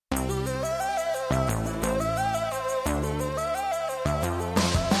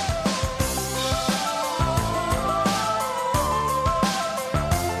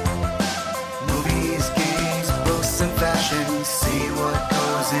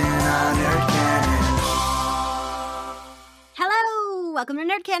on Nerd Cannon. Hello, welcome to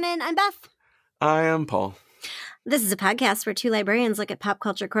Nerd Cannon. I'm Beth. I am Paul. This is a podcast where two librarians look at pop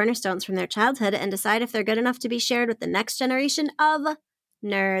culture cornerstones from their childhood and decide if they're good enough to be shared with the next generation of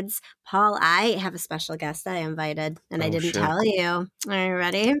nerds. Paul, I have a special guest I invited, and I didn't tell you. Are you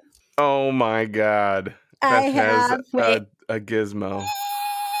ready? Oh my God. I Beth have has a gizmo.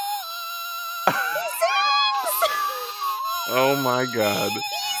 Oh my God. He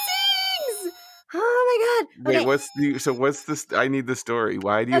sings! Oh my God. Wait, Okay. what's this? I need the story.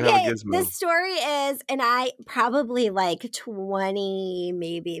 Why do you have a gizmo? The story is, and I probably like 20,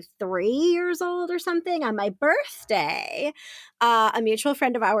 maybe 3 years old or something on my birthday. A mutual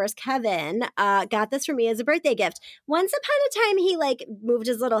friend of ours, Kevin, got this for me as a birthday gift. Once upon a time, he like moved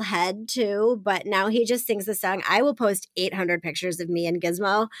his little head too, but now he just sings the song. I will post 800 pictures of me and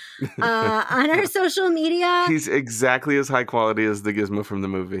Gizmo on our social media. He's exactly as high quality as the gizmo from the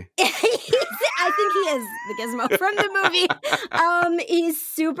movie. I think he is the Gizmo from the movie. He's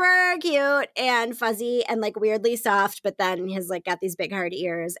super cute and fuzzy and like weirdly soft, but then he's like got these big hard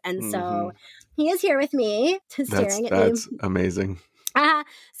ears, and so he is here with me, staring at me. That's amazing.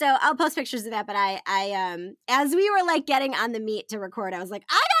 So I'll post pictures of that. But I as we were like getting on the meet to record, I was like,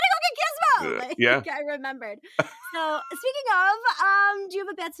 I gotta go get Gizmo. Like, yeah, I remembered. So speaking of, do you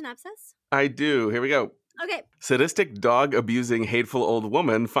have a bad synopsis? I do. Here we go. Okay. Sadistic, dog-abusing, hateful old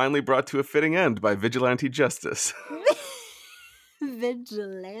woman finally brought to a fitting end by vigilante justice.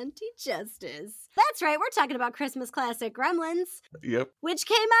 Vigilante justice. That's right. We're talking about Christmas classic Gremlins. Yep. Which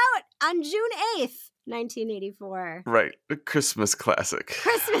came out on June 8th, 1984. Right. A Christmas classic.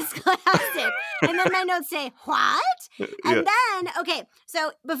 Christmas classic. And then my notes say, what? And then, okay,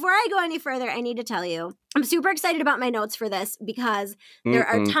 so before I go any further, I need to tell you, I'm super excited about my notes for this because there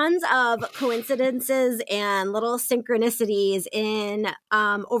are tons of coincidences and little synchronicities in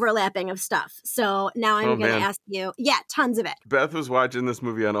overlapping of stuff. So now I'm going to ask you, tons of it. Beth was watching this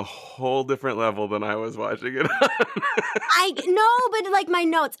movie on a whole different level than I was watching it on. I know, but like my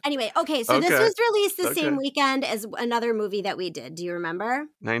notes. Anyway, okay, so this was released the same weekend as another movie that we did. Do you remember?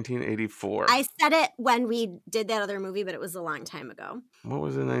 1984. I said it when we did that other movie, but it was a long time ago. What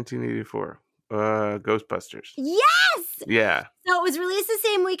was in 1984? Ghostbusters. Yes! Yeah. So it was released the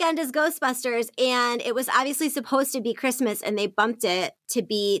same weekend as Ghostbusters, and it was obviously supposed to be Christmas, and they bumped it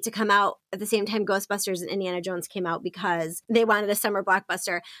to come out at the same time Ghostbusters and Indiana Jones came out because they wanted a summer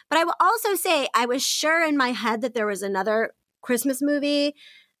blockbuster. But I will also say I was sure in my head that there was another Christmas movie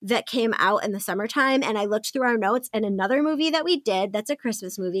that came out in the summertime, and I looked through our notes, and another movie that we did that's a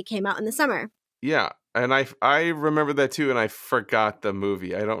Christmas movie came out in the summer. Yeah, and I remember that too, and I forgot the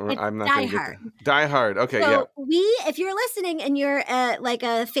movie. I'm not going to get that. Die Hard. Okay, so if you're listening and you're like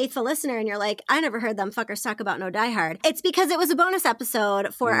a faithful listener and you're like, I never heard them fuckers talk about no Die Hard. It's because it was a bonus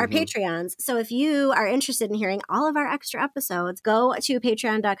episode for our Patreons. So if you are interested in hearing all of our extra episodes, go to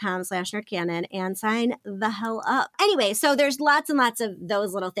patreon.com/nerdcanon and sign the hell up. Anyway, so there's lots and lots of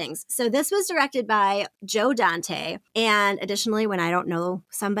those little things. So this was directed by Joe Dante. And additionally, when I don't know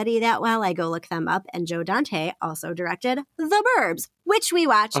somebody that well, I go look them up, and Joe Dante also directed The Burbs, which we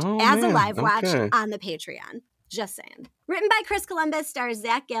watched as a live watch on the Patreon. Just saying. Written by Chris Columbus, stars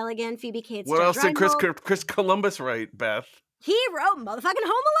Zach Galligan, Phoebe Cates. What else did Chris Columbus write, Beth? He wrote motherfucking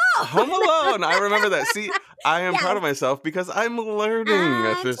Home Alone. Home Alone. I remember that. See, I am proud of myself because I'm learning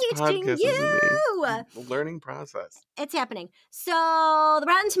at this podcast. The learning process. It's happening. So the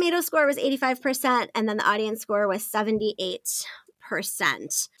Rotten Tomato score was 85%, and then the audience score was 78%.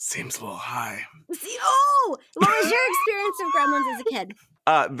 Seems a little high. What was your experience of Gremlins as a kid?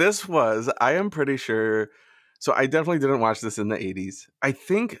 I am pretty sure. So I definitely didn't watch this in the 80s. I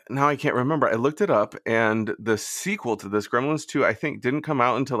think, now I can't remember. I looked it up, and the sequel to this, Gremlins 2, I think didn't come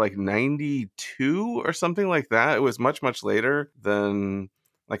out until like 92 or something like that. It was much, much later than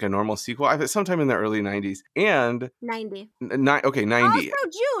like a normal sequel. I think sometime in the early 90s. And 90. 90. Also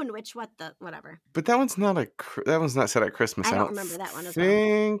June, whatever. But that one's not set at Christmas. I don't remember that one as well.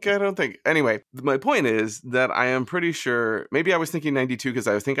 I don't think. Anyway, my point is that I am pretty sure, maybe I was thinking 92 because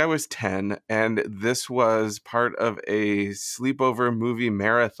I think I was 10, and this was part of a sleepover movie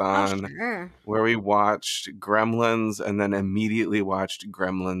marathon where we watched Gremlins and then immediately watched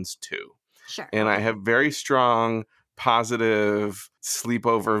Gremlins 2. Sure. And I have very strong positive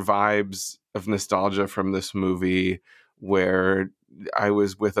sleepover vibes of nostalgia from this movie where I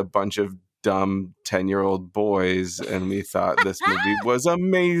was with a bunch of dumb 10-year-old boys and we thought this movie was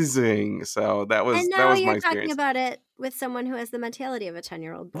amazing. So that was and now that was you're my talking experience. about it with someone who has the mentality of a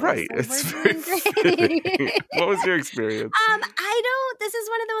 10-year-old boy. Right. So It's we're very doing great. fitting. What was your experience? This is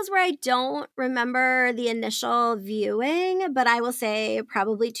one of those where I don't remember the initial viewing, but I will say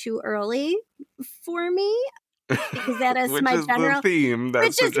probably too early for me because that is Which my is general the theme.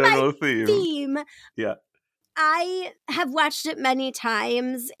 That's the which is my general theme. theme. Yeah. I have watched it many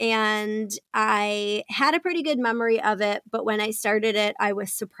times and I had a pretty good memory of it, but when I started it, I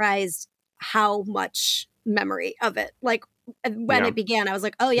was surprised how much memory of it. Like when it began, I was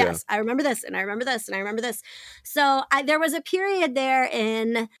like, oh yes, I remember this and I remember this and I remember this. So there was a period there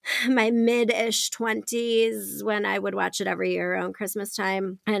in my mid-ish 20s when I would watch it every year around Christmas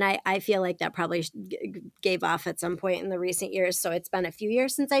time. And I feel like that probably gave off at some point in the recent years. So it's been a few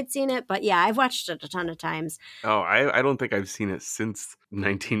years since I'd seen it. But yeah, I've watched it a ton of times. Oh, I don't think I've seen it since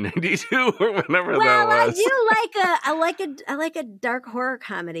 1992 or whenever that Well, was. I like a dark horror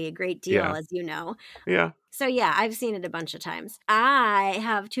comedy a great deal, as you know. Yeah. So yeah, I've seen it a bunch of times. I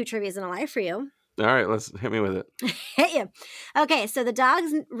have 2 trivias and a lie for you. All right, let's hit me with it. Hit you. Okay, so the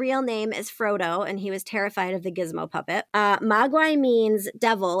dog's real name is Frodo, and he was terrified of the Gizmo puppet. Mogwai means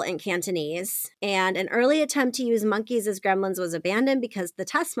devil in Cantonese, and an early attempt to use monkeys as gremlins was abandoned because the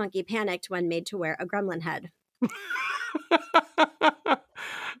test monkey panicked when made to wear a gremlin head.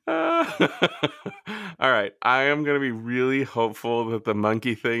 All right, I am going to be really hopeful that the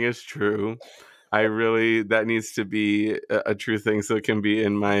monkey thing is true. That needs to be a true thing so it can be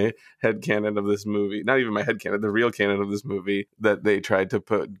in my headcanon of this movie. Not even my headcanon, the real canon of this movie, that they tried to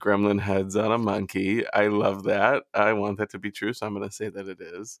put gremlin heads on a monkey. I love that. I want that to be true, so I'm going to say that it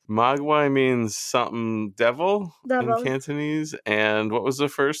is. Mogwai means something devil in Cantonese. And what was the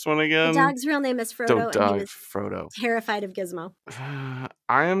first one again? The dog's real name is Frodo, and he was Frodo. terrified of Gizmo.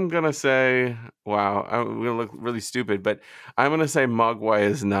 I am going to say, wow, I'm going to look really stupid, but I'm going to say Mogwai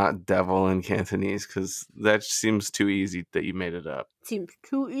is not devil in Cantonese because that seems too easy that you made it up. Seems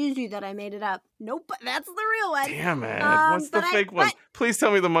too easy that I made it up. Nope, that's the real one. Damn it. What's the fake one? Please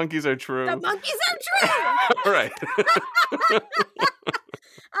tell me the monkeys are true. The monkeys are true! All right.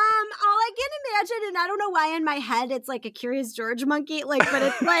 All I can imagine, and I don't know why in my head it's like a Curious George monkey, but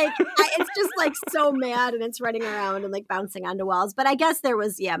it's like it's just like so mad and it's running around and like bouncing onto walls. But I guess there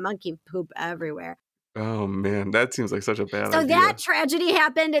was monkey poop everywhere. Oh man, that seems like such a bad idea. So that tragedy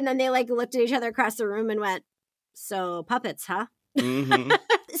happened, and then they like looked at each other across the room and went, "So puppets, huh?" Mm-hmm.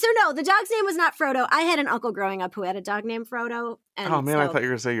 So no, the dog's name was not Frodo. I had an uncle growing up who had a dog named Frodo. And oh man, I thought you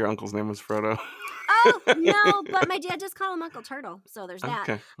were going to say your uncle's name was Frodo. Oh, no, but my dad just called him Uncle Turtle, so there's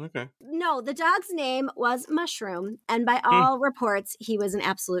that. Okay. No, the dog's name was Mushroom, and by all reports, he was an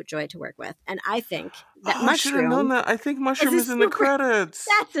absolute joy to work with. And I think that Mushroom... I should have known that. I think Mushroom is in the credits.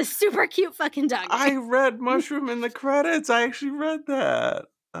 That's a super cute fucking dog. I read Mushroom in the credits. I actually read that.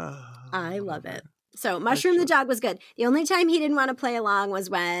 I love it. So Mushroom the dog was good. The only time he didn't want to play along was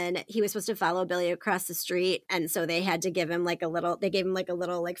when he was supposed to follow Billy across the street. And so they had to give him like a little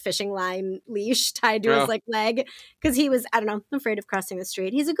fishing line leash tied to his like leg. Because he was, I don't know, afraid of crossing the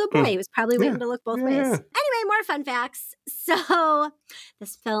street. He's a good boy. He was probably waiting to look both ways. Anyway, more fun facts. So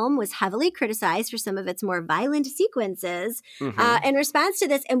this film was heavily criticized for some of its more violent sequences in response to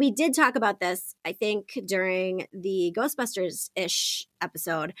this. And we did talk about this, I think, during the Ghostbusters-ish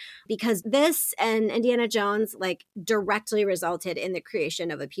episode, because this and Indiana Jones like directly resulted in the creation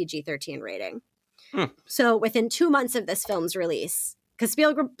of a PG-13 rating. So within 2 months of this film's release, because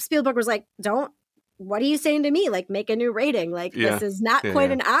Spielberg was like, what are you saying to me? Like, make a new rating. Like, this is not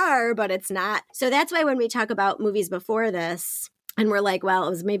quite an R, but it's not. So that's why when we talk about movies before this, and we're like, well,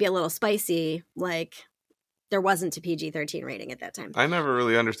 it was maybe a little spicy, like, there wasn't a PG-13 rating at that time. I never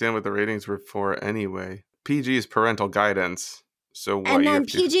really understand what the ratings were for anyway. PG is parental guidance. So what? And then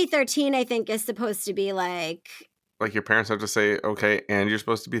PG-13, I think, is supposed to be like your parents have to say, okay, and you're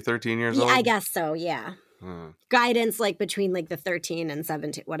supposed to be 13 years old? I guess so, yeah. Guidance like between like the 13 and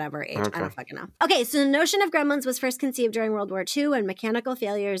 17, whatever age. I don't fucking know. Okay, so the notion of gremlins was first conceived during World War II when mechanical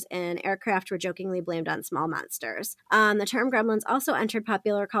failures in aircraft were jokingly blamed on small monsters. The term gremlins also entered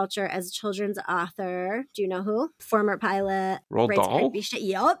popular culture as a children's author. Do you know who? Former pilot. Roald Dahl?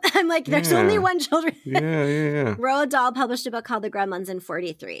 Yup. I'm like, there's only one children. Yeah. Roald Dahl published a book called The Gremlins in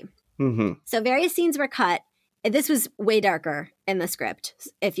 1943. Mm-hmm. So various scenes were cut. This was way darker in the script,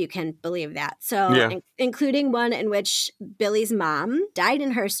 if you can believe that. So, including one in which Billy's mom died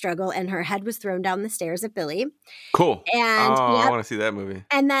in her struggle and her head was thrown down the stairs at Billy. Cool. And I want to see that movie.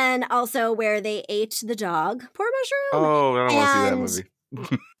 And then also where they ate the dog, poor Mushroom. Oh, I don't want to see that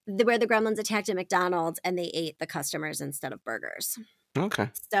movie. Where the gremlins attacked a McDonald's and they ate the customers instead of burgers. Okay.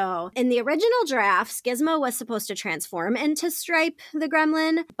 So in the original drafts, Gizmo was supposed to transform into Stripe the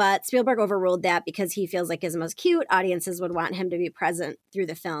gremlin, but Spielberg overruled that because he feels like Gizmo's cute. Audiences would want him to be present through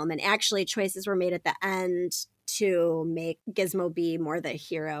the film. And actually, choices were made at the end to make Gizmo be more the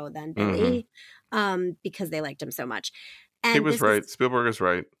hero than Billy because they liked him so much. And he was right. Spielberg is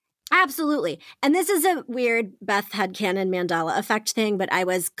right. Absolutely. And this is a weird Beth headcanon Mandela effect thing, but I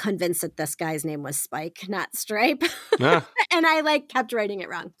was convinced that this guy's name was Spike, not Stripe. Ah. And I kept writing it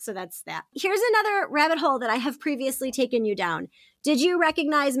wrong. So that's that. Here's another rabbit hole that I have previously taken you down. Did you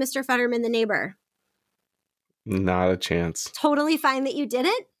recognize Mr. Futterman the neighbor? Not a chance. Totally fine that you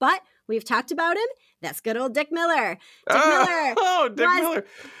didn't, but we've talked about him. That's good old Dick Miller. Dick Miller. Oh, Dick Miller.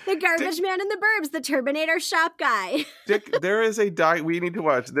 The garbage man in the burbs, the Terminator shop guy. Dick, there is a we need to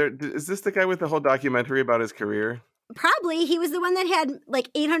watch. Is this the guy with the whole documentary about his career? Probably. He was the one that had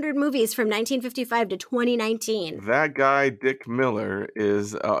 800 movies from 1955 to 2019. That guy, Dick Miller,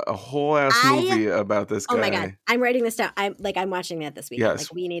 is a whole ass movie about this guy. Oh my God. I'm writing this down. I'm watching that this weekend.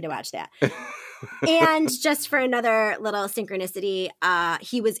 Yes. We need to watch that. And just for another little synchronicity,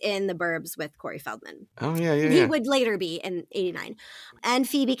 he was in The Burbs with Corey Feldman. Oh, yeah. He would later be in 89. And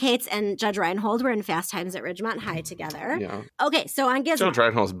Phoebe Cates and Judge Reinhold were in Fast Times at Ridgemont High together. Yeah. Okay, so on Gizmo. Judge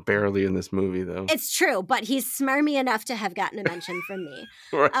Reinhold's barely in this movie, though. It's true, but he's smarmy enough to have gotten a mention from me.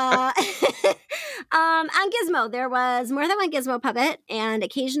 Right. On Gizmo, there was more than one Gizmo puppet, and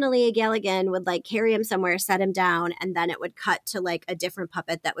occasionally Galligan would carry him somewhere, set him down, and then it would cut to a different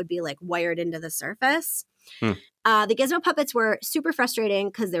puppet that would be wired into the surface. The Gizmo puppets were super frustrating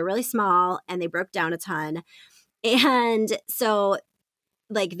because they're really small and they broke down a ton. And so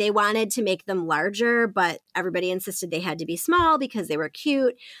they wanted to make them larger, but everybody insisted they had to be small because they were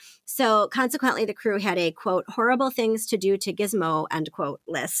cute. So consequently, the crew had a, quote, horrible things to do to Gizmo, end quote,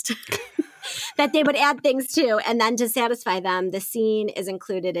 list that they would add things to. And then to satisfy them, the scene is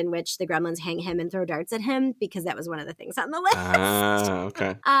included in which the gremlins hang him and throw darts at him because that was one of the things on the list.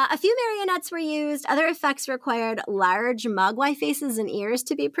 Okay. A few marionettes were used. Other effects required large mogwai faces and ears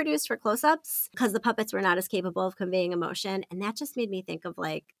to be produced for close-ups because the puppets were not as capable of conveying emotion. And that just made me think of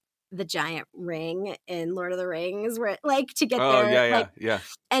the giant ring in Lord of the Rings, where to get there. Yeah.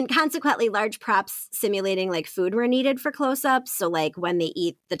 And consequently, large props simulating food were needed for close-ups. So when they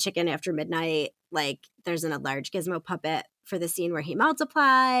eat the chicken after midnight, there's a large Gizmo puppet for the scene where he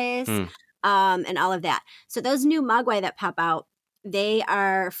multiplies, and all of that. So those new mogwai that pop out, they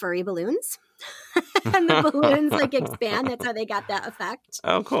are furry balloons. And the balloons expand. That's how they got that effect.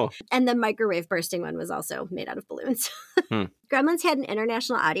 Oh, cool. And the microwave bursting one was also made out of balloons. Gremlins had an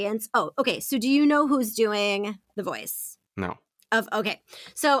international audience. Oh, okay. So do you know who's doing the voice? No. Okay.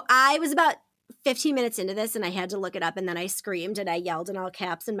 So I was about 15 minutes into this and I had to look it up, and then I screamed and I yelled in all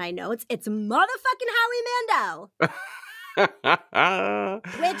caps in my notes, it's motherfucking Howie Mandel. Which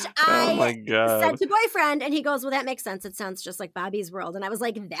oh my God. said to boyfriend, and he goes, well, that makes sense. It sounds just like Bobby's World. And I was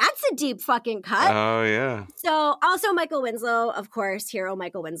like, that's a deep fucking cut. Oh, yeah. So also Michael Winslow, of course, hero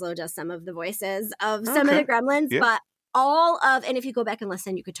Michael Winslow does some of the voices of some of the gremlins, but and if you go back and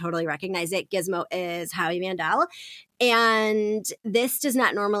listen, you could totally recognize it. Gizmo is Howie Mandel. And this does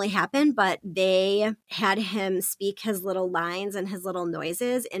not normally happen, but they had him speak his little lines and his little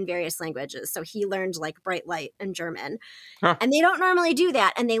noises in various languages. So he learned Bright Light in German. Huh. And they don't normally do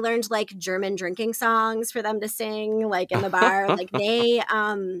that. And they learned German drinking songs for them to sing in the bar. They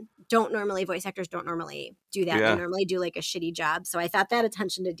don't normally, voice actors don't normally do that. Yeah. They normally do a shitty job. So I thought that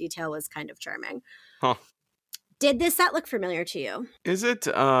attention to detail was kind of charming. Huh. Did this set look familiar to you? Is it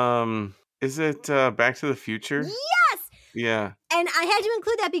Back to the Future? Yes. Yeah. And I had to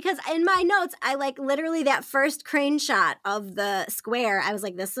include that because in my notes, I literally that first crane shot of the square, I was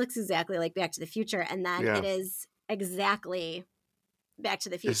like, this looks exactly like Back to the Future. And then it is exactly Back to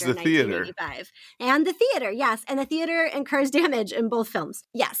the Future in 1985. And the theater, yes. And the theater incurs damage in both films.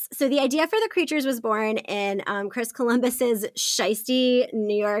 Yes. So the idea for the creatures was born in Chris Columbus's shisty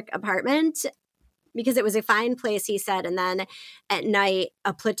New York apartment, because it was a fine place, he said. And then at night,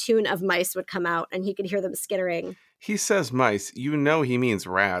 a platoon of mice would come out and he could hear them skittering. He says mice. You know he means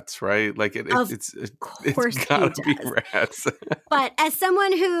rats, right? It's gotta be rats. But as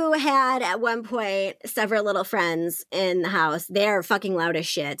someone who had at one point several little friends in the house, they're fucking loud as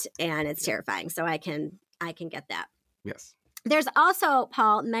shit and it's terrifying. So I can get that. Yes. There's also,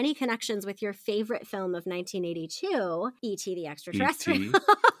 Paul, many connections with your favorite film of 1982, E.T. the Extraterrestrial.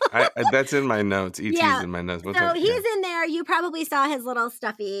 That's in my notes. E.T.'s in my notes. So he's in there. You probably saw his little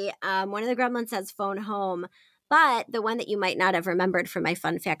stuffy. One of the gremlins says phone home. But the one that you might not have remembered from my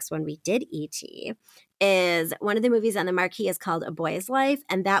fun facts when we did E.T. is one of the movies on the marquee is called A Boy's Life,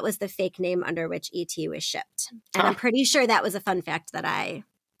 and that was the fake name under which E.T. was shipped. And I'm pretty sure that was a fun fact that I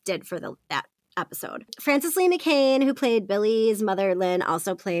did for that episode. Frances Lee McCain, who played Billy's mother, Lynn,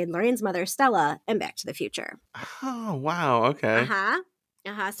 also played Lorraine's mother, Stella, in Back to the Future. Oh, wow. Okay.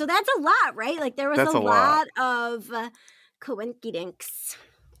 So that's a lot, right? Like there was a lot of coincidence,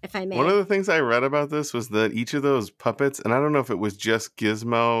 if I may. One of the things I read about this was that each of those puppets, and I don't know if it was just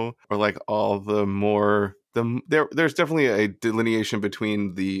Gizmo or like all the more... There's definitely a delineation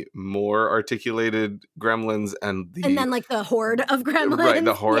between the more articulated gremlins and then like the horde of gremlins, right?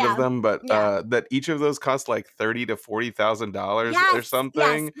 The horde of them, but that each of those cost like $30,000 to $40,000 or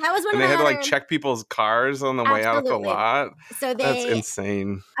something. Yes, that was one. And they had to like check people's cars on the way out of the lot. So that's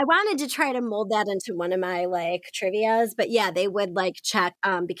insane. I wanted to try to mold that into one of my like trivias, but yeah, they would like check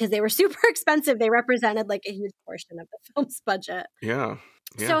because they were super expensive. They represented like a huge portion of the film's budget. Yeah.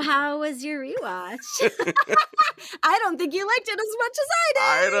 So how was your rewatch? I don't think you liked it as much as I did.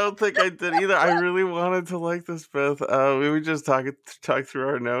 I don't think I did either. I really wanted to like this, Beth. We would just talk through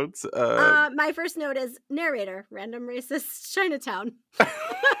our notes. My first note is narrator, random racist Chinatown.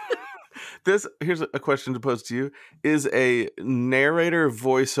 Here's a question to pose to you. Is a narrator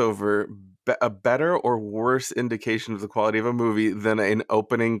voiceover a better or worse indication of the quality of a movie than an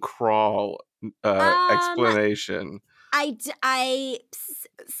opening crawl explanation?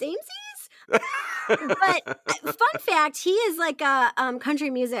 Samesies? But fun fact, he is like a country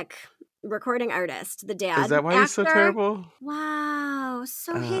music recording artist, the dad. Is that why he's so terrible? Wow,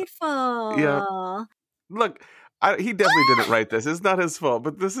 so hateful. Yeah. Look, he definitely didn't write this. It's not his fault,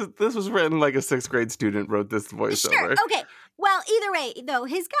 but this was written like a 6th grade student wrote this voiceover. Sure, okay. Well, either way, though,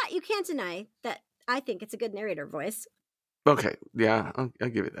 you can't deny that I think it's a good narrator voice. Okay, yeah, I'll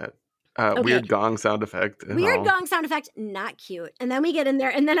give it that. Okay. Weird gong sound effect. Gong sound effect, not cute. And then we get in there,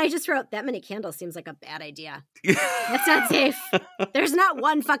 and then I just wrote, that many candles seems like a bad idea. That's not safe. There's not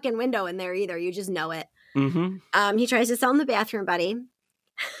one fucking window in there either. You just know it. Mm-hmm. He tries to sell him the bathroom buddy.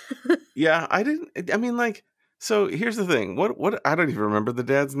 Yeah, so here's the thing. What I don't even remember the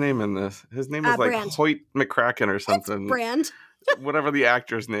dad's name in this. His name is like Brand. Hoyt McCracken or something. It's Brand. Whatever the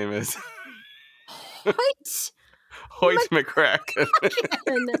actor's name is. Hoyt McCracken.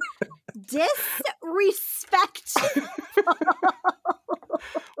 Disrespect.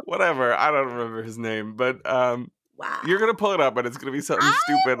 Whatever. I don't remember his name, but wow. You're gonna pull it up, and it's gonna be something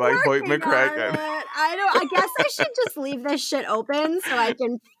stupid like Hoyt McCracken. I guess I should just leave this shit open so I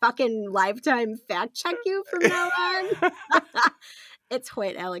can fucking lifetime fact check you from now on. It's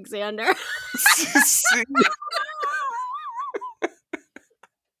Hoyt Alexander.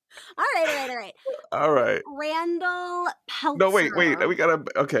 All right. Randall Peltzer. No, wait. We gotta.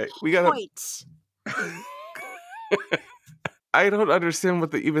 Hoyt. I don't understand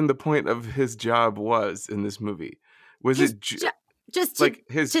what even the point of his job was in this movie. Was it just like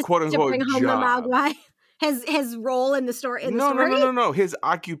his quote unquote bring home job? The Mogwai? His role in the story. No. His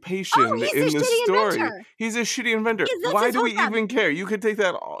occupation in the story. Inventor. He's a shitty inventor. Why do we even care? You could take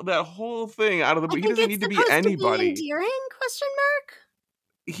that whole thing out of the movie. He doesn't need to be anybody. To be endearing? ?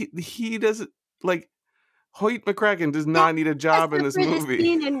 He doesn't like. Hoyt McCracken does not need a job in this movie. The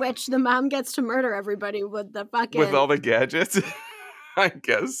scene in which the mom gets to murder everybody with all the gadgets. I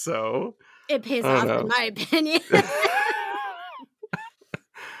guess so. It pays off, in my opinion.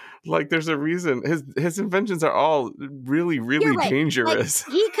 Like, there's a reason his inventions are all really, really dangerous.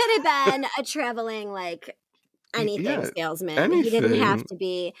 Like, he could have been a traveling anything salesman. Anything. He didn't have to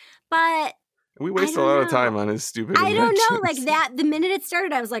be, but. We waste a lot of time on his stupid inventions. I don't know, like that. The minute it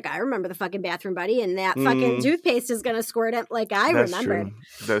started, I was like, I remember the fucking bathroom buddy, and that fucking toothpaste is gonna squirt it. Like I remembered.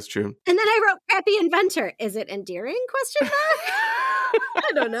 That's true. And then I wrote crappy inventor. Is it endearing? ?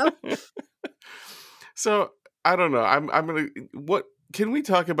 I don't know. So I don't know. I'm gonna. What can we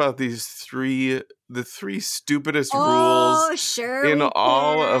talk about the three stupidest rules in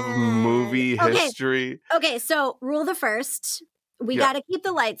all of movie history? Okay, so rule the first. We got to keep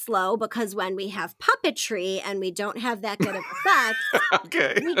the lights low because when we have puppetry and we don't have that good of effects,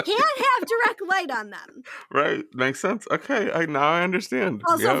 we can't have direct light on them. Right. Makes sense. Okay. Now I understand.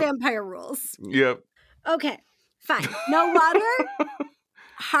 Also vampire rules. Yep. Okay. Fine. No water.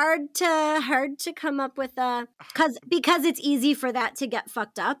 Hard to come up with because it's easy for that to get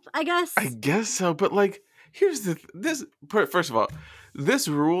fucked up, I guess. I guess so. But here's first of all, this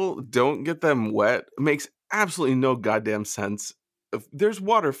rule, don't get them wet, makes absolutely no goddamn sense. There's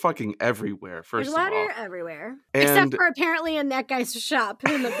water fucking everywhere, first of all. There's water everywhere. Except for apparently in that guy's shop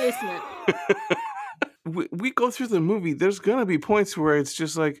in the basement. we go through the movie, there's going to be points where it's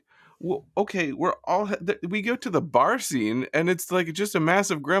just like, well, okay, we go to the bar scene, and it's like just a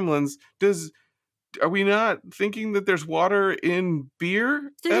mass of gremlins. Does are we not thinking that there's water in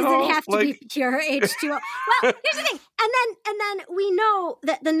beer? So at does all? it have to be pure H2O? Well, here's the thing. And then we know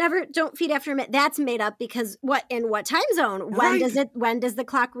that the never don't feed after midnight, that's made up because in what time zone? When does the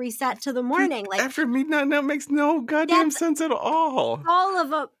clock reset to the morning? Like after midnight, that makes no goddamn sense at all. All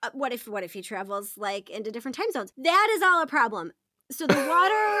of what if he travels like into different time zones? That is all a problem. So the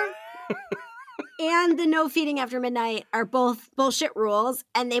water and the no feeding after midnight are both bullshit rules,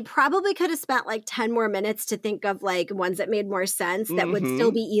 and they probably could have spent like 10 more minutes to think of like ones that made more sense that would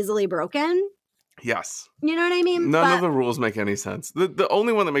still be easily broken. Yes. You know what I mean? None of the rules make any sense. The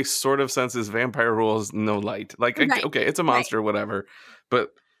only one that makes sort of sense is vampire rules, no light. Like, okay, it's a monster, whatever.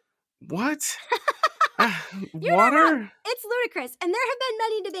 But what? Water? It's ludicrous. And there have been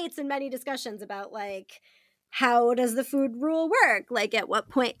many debates and many discussions about like, how does the food rule work? Like, at what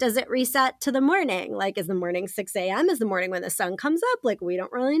point does it reset to the morning? Like, is the morning 6 a.m.? Is the morning when the sun comes up? Like, we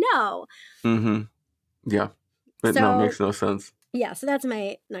don't really know. Mm-hmm. Yeah. But no, it makes no sense. Yeah, so that's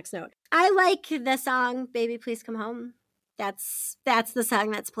my next note. I like the song, Baby Please Come Home. That's the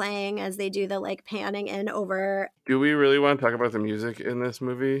song that's playing as they do the, like, panning in over. Do we really want to talk about the music in this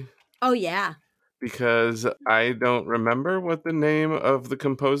movie? Oh, yeah. Because I don't remember what the name of the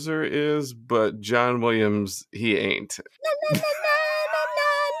composer is, but John Williams, he ain't.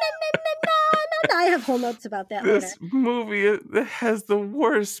 I have whole notes about that. This movie has the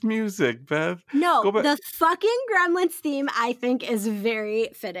worst music, Beth. No, the fucking Gremlins theme, I think, is very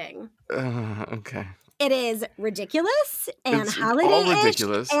fitting. Okay. It is ridiculous and holiday-ish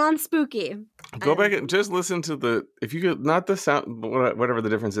and spooky. Go back and just listen to if you could, not the sound, whatever the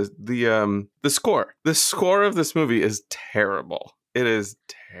difference is, the score. The score of this movie is terrible. It is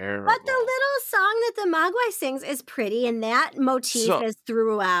terrible. But the little song that the Mogwai sings is pretty, and that motif is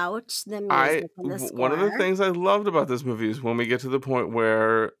throughout the music and the score. One of the things I loved about this movie is when we get to the point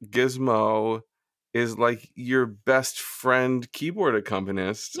where Gizmo is like your best friend keyboard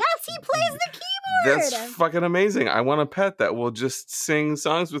accompanist. Yes, he plays the keyboard. That's fucking amazing. I want a pet that will just sing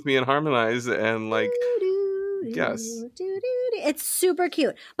songs with me and harmonize and like, yes. It's super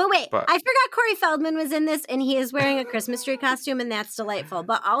cute. But wait, I forgot Corey Feldman was in this and he is wearing a Christmas tree costume and that's delightful.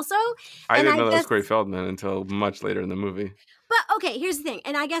 But also... I didn't know that was Corey Feldman until much later in the movie. But okay, here's the thing.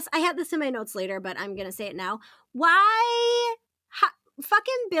 And I guess I had this in my notes later, but I'm going to say it now. Why...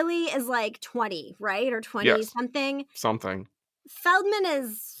 fucking Billy is like 20, right? Or 20 something. Something. Feldman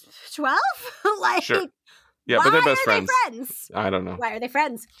is 12? Like, sure. Yeah, but they're best friends. Friends. I don't know. Why are they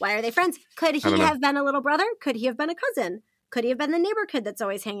friends? Could he have been a little brother? Could he have been a cousin? Could he have been the neighbor kid that's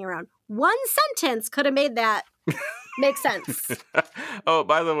always hanging around? One sentence could have made that make sense. Oh,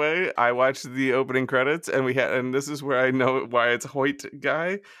 by the way, I watched the opening credits and this is where I know why it's Hoyt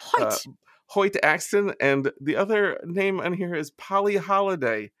guy. Hoyt Axton, and the other name on here is Polly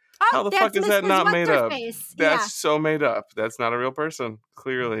Holiday. Oh, how the fuck is that not made up? That's so made up. That's not a real person,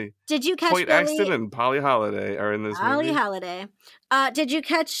 clearly. Did you catch Hoyt Axton and Polly Holiday are in this movie. Polly Holiday. Did you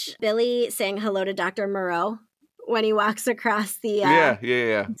catch Billy saying hello to Dr. Moreau when he walks across the...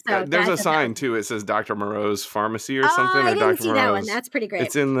 Yeah. So there's a sign, too. It says Dr. Moreau's Pharmacy or something. I or didn't Dr. see Moreau's. That one. That's pretty great.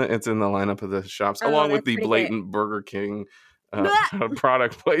 It's in the lineup of the shops, along with the blatant Burger King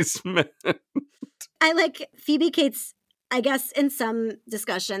product placement. I like Phoebe Cates, I guess in some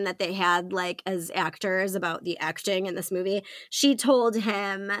discussion that they had like as actors about the acting in this movie, she told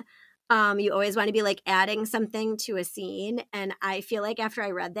him, you always want to be like adding something to a scene. And I feel like after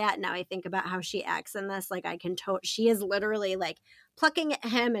I read that, now I think about how she acts in this, like she is literally like plucking at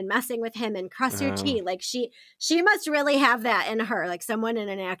him and messing with him and cross your T. Like she must really have that in her. Like someone in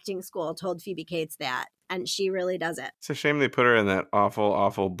an acting school told Phoebe Cates that. And she really does it. It's a shame they put her in that awful,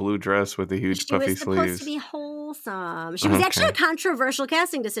 awful blue dress with the huge puffy sleeves. She was supposed to be wholesome. She was actually a controversial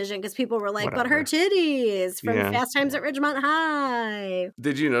casting decision because people were like, but her titties from Fast Times at Ridgemont High.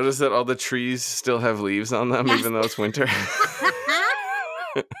 Did you notice that all the trees still have leaves on them, even though it's winter?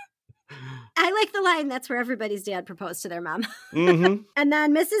 I like the line, that's where everybody's dad proposed to their mom. Mm-hmm. And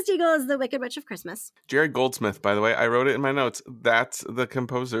then Mrs. Deagle is the Wicked Witch of Christmas. Jerry Goldsmith, by the way, I wrote it in my notes. That's the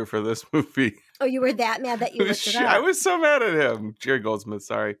composer for this movie. Oh, you were that mad that you looked it up? I was so mad at him. Jerry Goldsmith,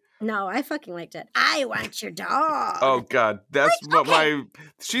 sorry. No, I fucking liked it. I want your dog. Oh, God. That's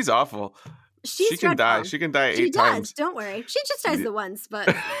she's awful. She can die. She can die 8 times. Don't worry. She just dies the once, but...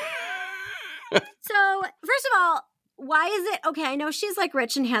 So, first of all, why is it okay? I know she's like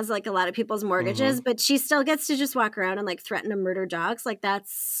rich and has like a lot of people's mortgages, but she still gets to just walk around and like threaten to murder dogs. Like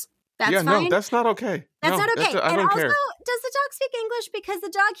that's fine. No, that's not okay. That's not okay. I don't care. Also, does the dog speak English? Because the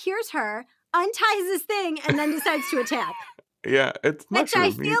dog hears her, unties his thing, and then decides to attack. Yeah, it's much. Which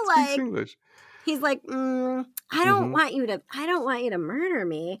I feel like English. He's like, I don't want you to murder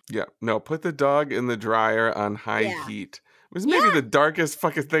me. Yeah. No, put the dog in the dryer on high heat. It was maybe the darkest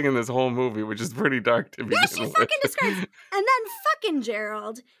fucking thing in this whole movie, which is pretty dark to begin with. Yeah, she fucking describes. And then fucking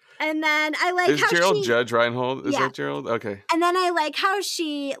Gerald. And then I like is how Gerald Judge Reinhold? Is that Gerald? Okay. And then I like how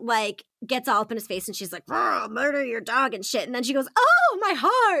she like gets all up in his face and she's like, "I'll murder your dog and shit." And then she goes, "Oh, my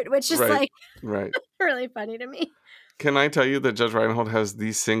heart," which is like really funny to me. Can I tell you that Judge Reinhold has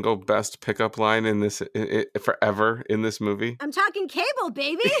the single best pickup line in this forever in this movie? I'm talking cable,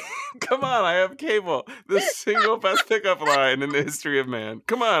 baby. Come on, I have cable. The single best pickup line in the history of man.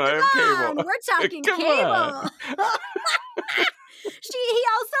 Come on, I have cable. We're talking cable. He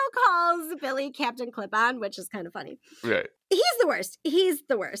also calls Billy Captain Clip-On, which is kind of funny. Right. He's the worst.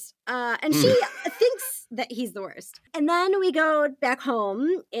 And she thinks that he's the worst. And then we go back home,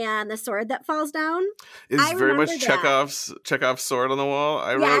 and the sword that falls down is very much Chekhov's sword on the wall.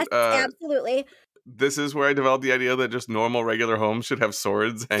 I wrote, absolutely. This is where I developed the idea that just normal, regular homes should have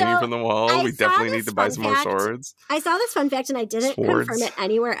swords hanging from the wall. We definitely need to buy some more swords. I saw this fun fact, and I didn't confirm it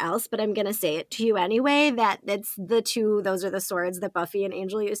anywhere else, but I'm going to say it to you anyway, that it's those are the swords that Buffy and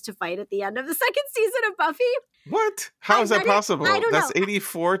Angel used to fight at the end of the second season of Buffy. What? How is that possible? I don't know. That's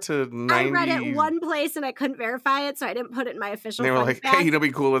 84 to 90. I read it one place, and I couldn't verify it, so I didn't put it in my official. And they were like, "Hey, it'll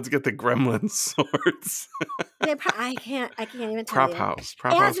be cool. Let's get the Gremlin swords." I can't even tell you. Prop house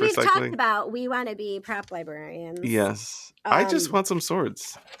As we've recycling. talked about, we want to be prop librarians. Yes. I just want some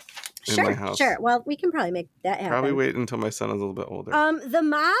swords in my house. Sure. Well, we can probably make that happen. Probably wait until my son is a little bit older. The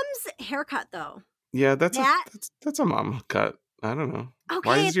mom's haircut, though. Yeah, that's a mom cut. I don't know. Okay,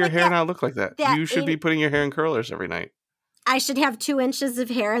 why does your hair not look like that? You should be putting your hair in curlers every night. I should have 2 inches of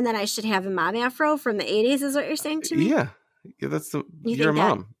hair, and then I should have a mom afro from the 80s, is what you're saying to me? Yeah, that's you're a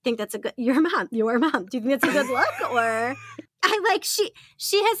mom. Think that's a good. You're a mom. You're a mom. Do you think that's a good look, or? I like she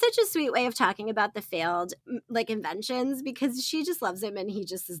has such a sweet way of talking about the failed like inventions because she just loves him and he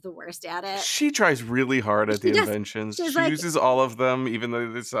just is the worst at it. She tries really hard at the inventions. She uses all of them, even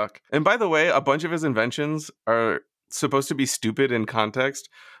though they suck. And by the way, a bunch of his inventions are supposed to be stupid in context.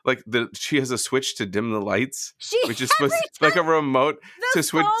 Like she has a switch to dim the lights, which is supposed to, like a remote to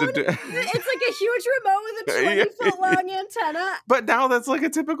switch to. It's like a huge remote with a 20-foot long antenna. But now that's like a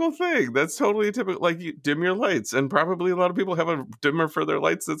typical thing. That's totally a typical. Like you dim your lights, and probably a lot of people have a dimmer for their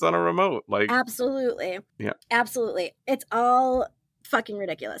lights that's on a remote. Like absolutely, yeah, absolutely. It's all fucking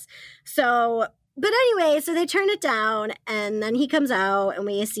ridiculous. So. But anyway, so they turn it down, and then he comes out, and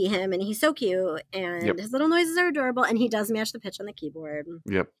we see him, and he's so cute, and his little noises are adorable, and he does match the pitch on the keyboard.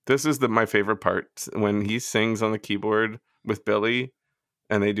 Yep. This is my favorite part, when he sings on the keyboard with Billy,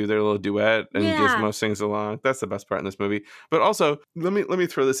 and they do their little duet, and Gizmo sings along. That's the best part in this movie. But also, let me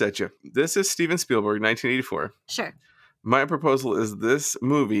throw this at you. This is Steven Spielberg, 1984. Sure. My proposal is this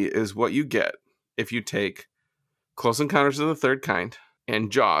movie is what you get if you take Close Encounters of the Third Kind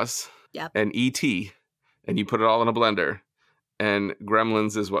and Jaws... Yep. And E.T. and you put it all in a blender, and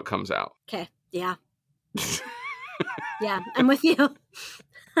Gremlins is what comes out. Okay. Yeah. Yeah, I'm with you.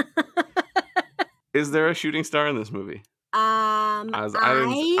 Is there a shooting star in this movie?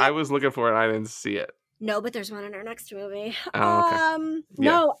 I was looking for it. I didn't see it. No, but there's one in our next movie. Oh, okay.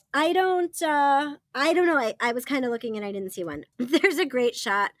 No, I don't know. I was kind of looking and I didn't see one. There's a great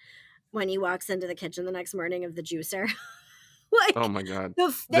shot when he walks into the kitchen the next morning of the juicer. Like, oh my god,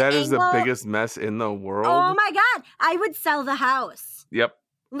 that is the biggest mess in the world. Oh my god, I would sell the house. Yep.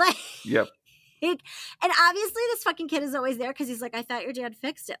 Like, yep. And obviously, this fucking kid is always there because he's like, I thought your dad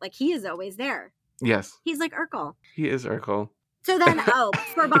fixed it. Like, he is always there. Yes. He's like Urkel. He is Urkel. So then,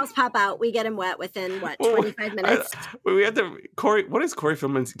 four balls pop out. We get him wet within 25 minutes. We have to Corey. What is Corey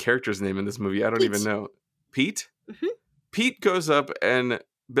Feldman's character's name in this movie? I don't even know. Pete. Mm-hmm. Pete goes up and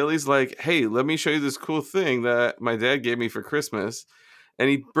Billy's like, hey, let me show you this cool thing that my dad gave me for Christmas. And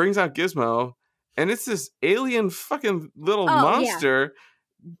he brings out Gizmo, and it's this alien fucking little monster.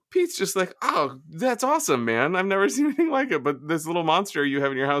 Yeah. Pete's just like, oh, that's awesome, man. I've never seen anything like it. But this little monster you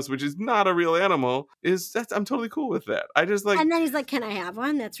have in your house, which is not a real animal, I'm totally cool with that. I just like... And then he's like, can I have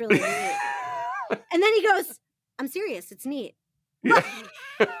one? That's really neat. And then he goes, I'm serious. It's neat. Yeah.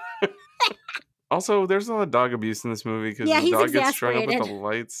 Also, there's a lot of dog abuse in this movie because the dog gets strung up with the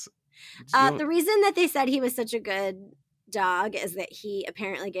lights. The reason that they said he was such a good dog is that he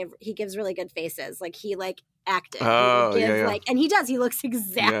apparently gives really good faces. Like he acted. Oh, and he does. He looks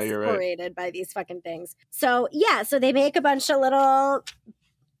exasperated by these fucking things. So so they make a bunch of little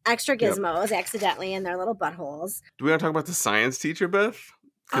extra gizmos accidentally in their little buttholes. Do we want to talk about the science teacher, Beth?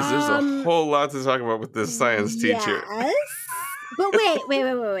 Because there's a whole lot to talk about with this science teacher. Yes. But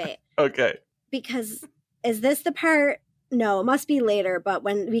wait. Okay. Because is this the part No, it must be later. But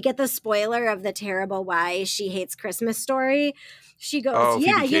when we get the spoiler of the terrible why she hates Christmas story, she goes, Oh,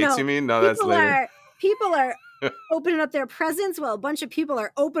 yeah, Phoebe you Cates, know, you mean? No, that's later. People are opening up their presents while a bunch of people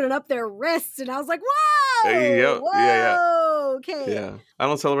are opening up their wrists. And I was like, whoa, Yep. Yeah. whoa, okay. Yeah. I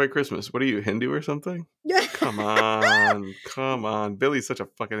don't celebrate Christmas. What are you, Hindu or something? Come on. Billy's such a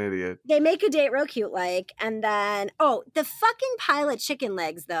fucking idiot. They make a date real cute, like, and then, the fucking pile of chicken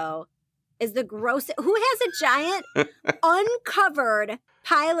legs, though, is the gross. Who has a giant uncovered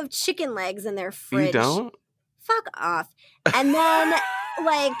pile of chicken legs in their fridge? You don't? Fuck off. And then,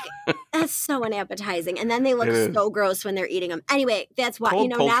 like, that's so unappetizing. And then they look so gross when they're eating them. Anyway, that's why, Cold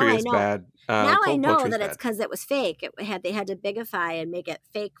now poultry I is know. bad. Now I know poultry's that it's bad. because it was fake. They had to bigify and make it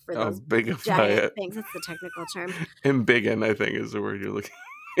fake for those bigify giant it. things. That's the technical term. Embiggen, I think, is the word you're looking.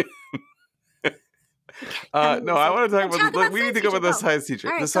 No, I want to talk about. Look, we need to go about the science teacher.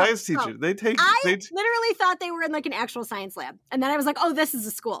 Right, the science teacher. I literally thought they were in like an actual science lab, and then I was like, "Oh, this is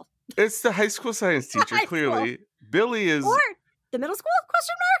a school." It's the high school science teacher. Clearly, Billy is. Or the middle school?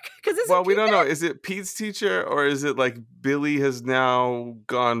 Question mark? Because well, we don't know. Is it Pete's teacher or is it like Billy has now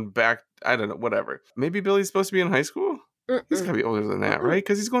gone back? I don't know. Whatever. Maybe Billy's supposed to be in high school. He's gotta be older than that, right?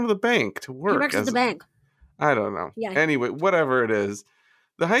 Because he's going to the bank to work. He works at the bank. I don't know. Yeah. Anyway, whatever it is,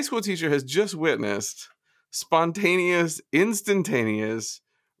 the high school teacher has just witnessed spontaneous, instantaneous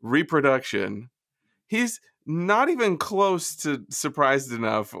reproduction. He's not even close to surprised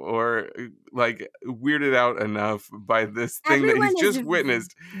enough or like weirded out enough by this thing that he's just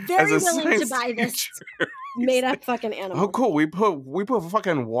witnessed very as a willing science to buy this teacher. made up fucking animal. Oh, cool. We put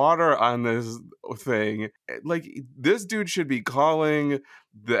fucking water on this thing. Like, this dude should be calling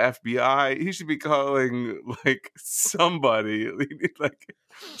the FBI. He should be calling like somebody. Like,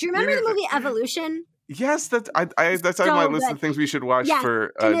 do you remember the movie Evolution? Yes, that's on my list of things we should watch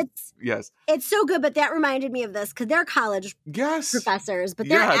for. Yes, it's so good. But that reminded me of this because they're college professors, but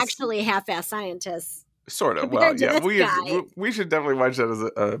they're actually half-ass scientists. Sort of. Well, yeah, we should definitely watch that as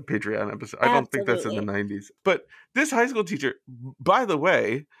a Patreon episode. I don't think that's in the 90s. But this high school teacher, by the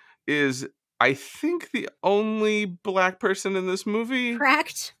way, is I think the only black person in this movie.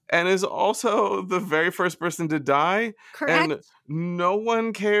 Correct. And is also the very first person to die. Correct. And no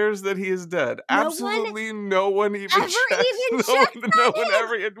one cares that he is dead. Absolutely no one even checks. No one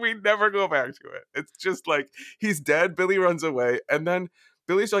ever. We never go back to it. It's just like, he's dead. Billy runs away. And then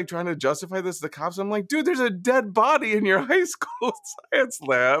Billy's like trying to justify this to the cops. I'm like, dude, there's a dead body in your high school science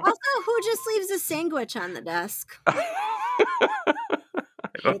lab. Also, who just leaves a sandwich on the desk? I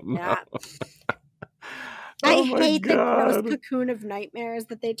don't know. I hate the gross cocoon of nightmares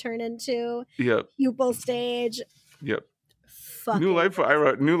that they turn into. Yep. Pupil stage. Yep. New life. I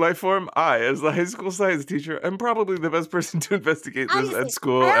wrote new life form. I, as the high school science teacher, am probably the best person to investigate this Honestly, at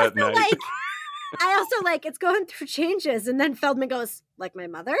school at night. I also it's going through changes, and then Feldman goes, like my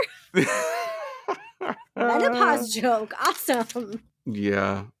mother. Menopause joke. Awesome.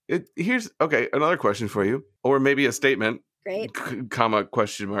 Yeah. Here's another question for you, or maybe a statement. Great. Comma,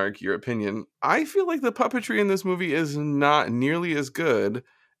 question mark, your opinion. I feel like the puppetry in this movie is not nearly as good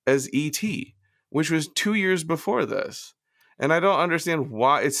as E.T., which was 2 years before this. And I don't understand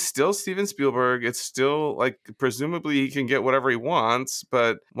why. It's still Steven Spielberg. It's still, like, presumably he can get whatever he wants,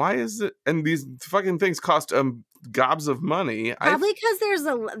 but why is it? And these fucking things cost gobs of money. Probably because there's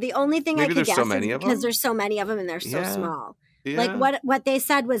the only thing I could guess so many is because there's so many of them and they're so small. Yeah. Like, what they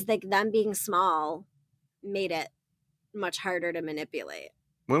said was, like, them being small made it much harder to manipulate.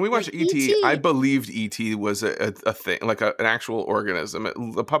 When we watched E.T., I believed E.T. was a thing, like an actual organism.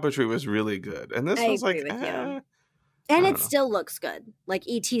 The puppetry was really good. And this was like, and it still looks good. Like,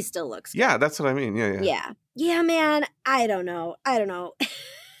 E.T. still looks good. Yeah, that's what I mean. Yeah, man. I don't know.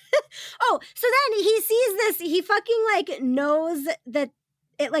 Oh, so then he sees this. He fucking, like, knows that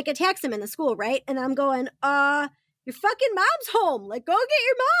it, like, attacks him in the school, right? And I'm going, your fucking mom's home. Like, go get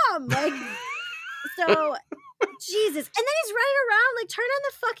your mom. Like, so... Jesus. And then he's running around, like, turn on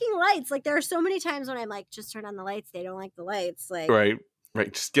the fucking lights. Like, there are so many times when I'm like, just turn on the lights. They don't like the lights. Like, right.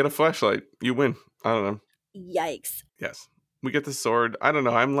 Just get a flashlight. You win. I don't know. Yikes. Yes. We get the sword. I don't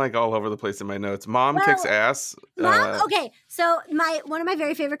know. I'm like all over the place in my notes. Mom kicks ass. Okay. So one of my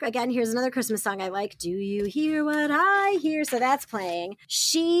very favorite, again, here's another Christmas song I like. Do you hear what I hear? So that's playing.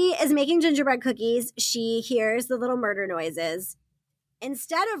 She is making gingerbread cookies. She hears the little murder noises.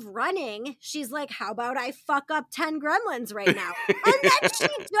 Instead of running, she's like, how about I fuck up 10 gremlins right now? And then she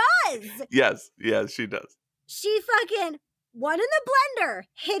does. Yes, she does. She fucking one in the blender,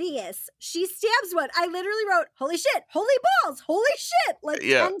 hideous. She stabs one. I literally wrote, holy shit, holy balls, holy shit, like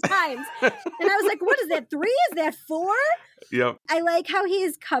 10 times. And I was like, what is that, 3? Is that 4? Yep. I like how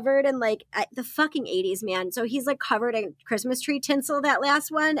he's covered in like the fucking 80s, man. So he's like covered in Christmas tree tinsel, that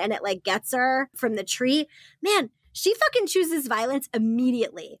last one, and it like gets her from the tree. Man, she fucking chooses violence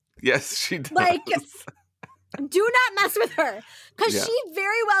immediately. Yes, she does. Like, do not mess with her. Because she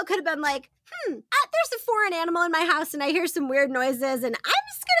very well could have been like, there's a foreign animal in my house and I hear some weird noises and I'm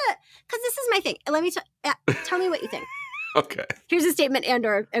just gonna, because this is my thing. Let me tell me what you think. Okay. Here's a statement and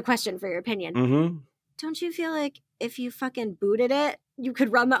or a question for your opinion. Mm-hmm. Don't you feel like if you fucking booted it, you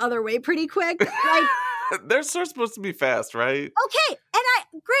could run the other way pretty quick? Like, they're supposed to be fast, right? Okay. And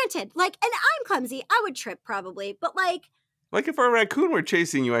granted, like, and I'm clumsy. I would trip probably, but like if a raccoon were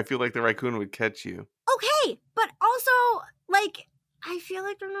chasing you, I feel like the raccoon would catch you. Okay. But also, like, I feel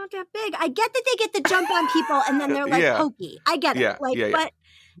like they're not that big. I get that they get the jump on people and then they're like pokey. I get it. But at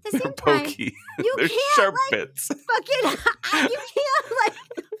the same time, pokey. You they're can't sharp like, bits. Fucking, you can't like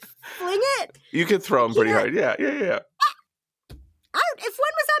fling it. You can throw them pretty hard. Yeah. If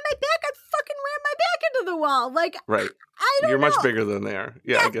one was on my back, I'd fucking ram my back into the wall. Like, right. I don't know. You're much bigger than they are.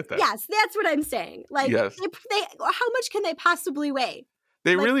 Yeah, I get that. Yes, that's what I'm saying. Like, they how much can they possibly weigh?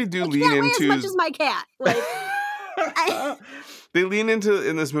 They really do lean can't into weigh as much as my cat. Like. They lean into,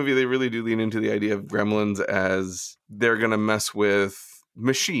 in this movie, they really do lean into the idea of gremlins as they're going to mess with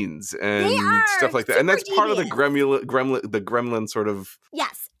machines and stuff like that. And that's part of the gremlin sort of.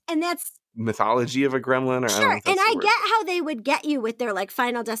 Yes. And that's mythology of a gremlin. Or sure. And I get how they would get you with their like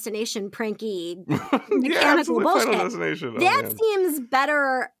Final Destination pranky mechanical bullshit. Final Destination. That seems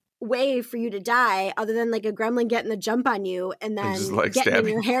better way for you to die other than like a gremlin getting the jump on you and then just, like, getting in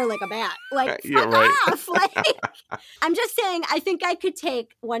your hair like a bat. Like, fuck off. Like, I'm just saying, I think I could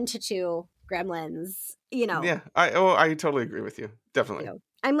take 1 to 2 gremlins, you know. Yeah, I totally agree with you. Definitely. You know,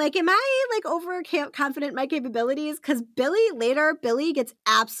 I'm like, am I like over confident in my capabilities? Because Billy gets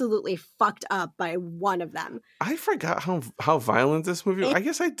absolutely fucked up by one of them. I forgot how violent this movie was. I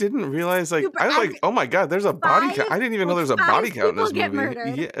guess I didn't realize, like, I was like, oh my God, there's a body count. I didn't even know there's a body count in this movie.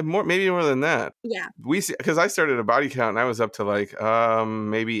 Murdered. Yeah, maybe more than that. Yeah. We see, because I started a body count and I was up to like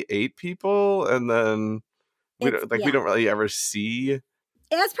maybe 8 people, and then we don't really ever see.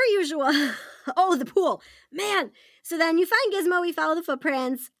 As per usual. Oh, the pool. Man. So then you find Gizmo, we follow the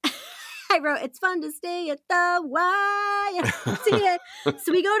footprints. I wrote, it's fun to stay at the Y. See it.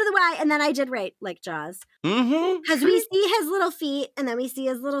 So we go to the Y, and then I did write, like Jaws. Because we see his little feet, and then we see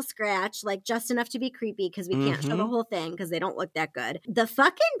his little scratch, like just enough to be creepy, because we can't show the whole thing, because they don't look that good. The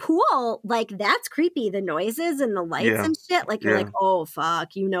fucking pool, like, that's creepy. The noises and the lights and shit. Like, you're like, oh,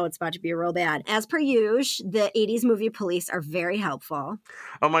 fuck. You know it's about to be real bad. As per usual, the 80s movie police are very helpful.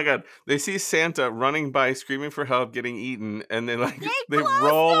 Oh, my God. They see Santa running by, screaming for help, getting eaten, and they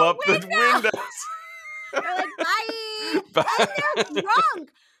roll up the windows. They're like, bye. And they're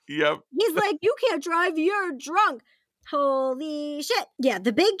drunk. Yep. He's like, you can't drive, you're drunk. Holy shit. Yeah,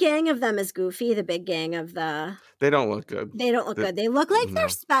 the big gang of them is goofy. The big gang of the... They don't look good. They don't look good. They look like they're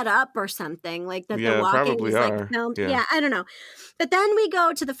sped up or something. Like that the walking is like filmed. Yeah, I don't know. But then we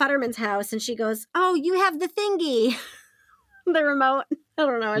go to the Futterman's house and she goes, oh, you have the thingy. The remote. I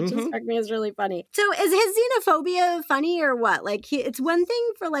don't know. It just struck me as really funny. So is his xenophobia funny or what? Like it's one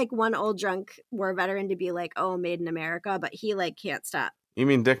thing for like one old drunk war veteran to be like, oh, made in America, but he like can't stop. You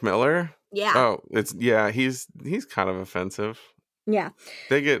mean Dick Miller? Yeah. Oh, he's kind of offensive. Yeah.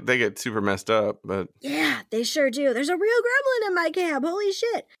 They get super messed up, but yeah, they sure do. There's a real gremlin in my cab. Holy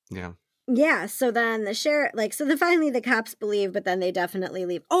shit. Yeah. Yeah, so then the sheriff, like, so then finally the cops believe, but then they definitely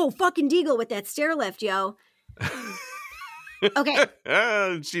leave. Oh, fucking Deagle with that stair lift, yo. Okay.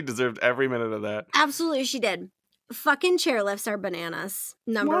 She deserved every minute of that. Absolutely, she did. Fucking chairlifts are bananas.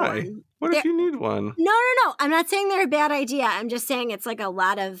 Number Why? one. What if you need one? No. I'm not saying they're a bad idea. I'm just saying it's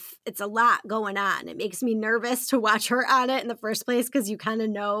a lot going on. It makes me nervous to watch her on it in the first place because you kind of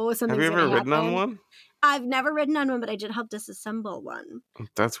know something's Have you ever ridden on one? I've never ridden on one, but I did help disassemble one.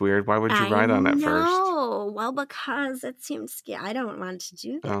 That's weird. Why would you ride on it first? No, well, because it seems scary. I don't want to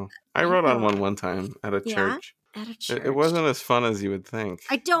do that. Oh, I rode on one time at a church. At a church. It wasn't as fun as you would think.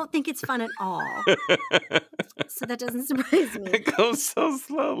 I don't think it's fun at all. So that doesn't surprise me. It goes so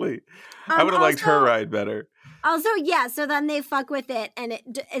slowly. I would have liked her ride better. Also, yeah, so then they fuck with it, and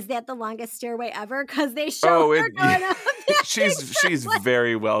is that the longest stairway ever? Because they show her going up. She's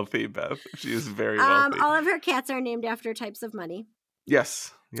very wealthy, Beth. She is very wealthy. All of her cats are named after types of money.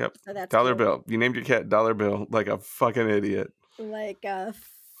 Yes. Yep. So that's Dollar Bill. You named your cat Dollar Bill like a fucking idiot. Like a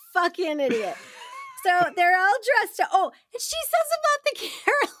fucking idiot. So they're all dressed up. Oh, and she says about the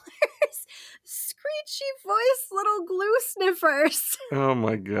carolers, screechy voice little glue sniffers. Oh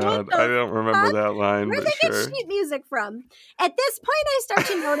my God. the I don't remember fuck? that line, Where but they sure. get sheet music from? At this point, I start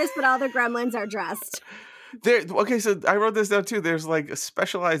to notice that all the gremlins are dressed. Okay, so I wrote this down too. There's like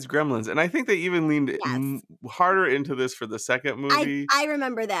specialized gremlins, and I think they even leaned Yes. harder into this for the second movie. I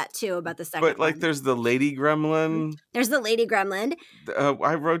remember that too about the second but like, one. there's the lady gremlin. There's the lady gremlin.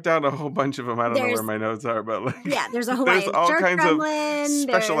 I wrote down a whole bunch of them. I don't know There's- where my notes are, but like, Yeah, there's a Hawaiian there's all jerk kinds gremlin. of there's-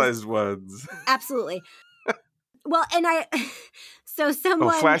 specialized ones. Absolutely. Well, and so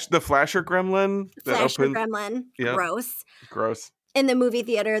someone The flasher gremlin that Flasher opens. gremlin, Yeah. gross. Gross. In the movie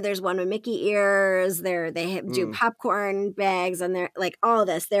theater, there's one with Mickey ears. They do Mm. popcorn bags, and they're like all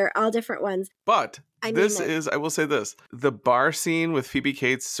this. They're all different ones. But I this mean, is, I will say this, the bar scene with Phoebe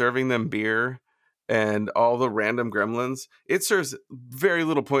Cates serving them beer and all the random gremlins, it serves very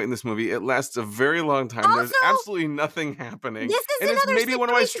little point in this movie. It lasts a very long time. There's Also, absolutely nothing happening. this is and it's another maybe one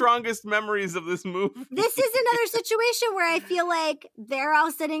of my situation- strongest memories of this movie. This is another situation where I feel like they're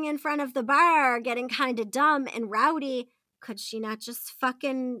all sitting in front of the bar getting kind of dumb and rowdy. Could she not just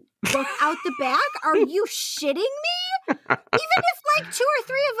fucking look out the back? Are you shitting me? Even if like 2 or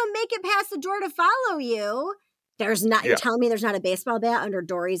 3 of them make it past the door to follow you, there's not. You're Yeah. telling me there's not a baseball bat under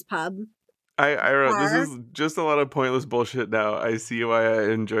Dory's pub? I wrote, Bar. this is just a lot of pointless bullshit now. I see why I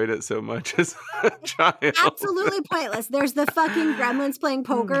enjoyed it so much as a child. Absolutely pointless. There's the fucking gremlins playing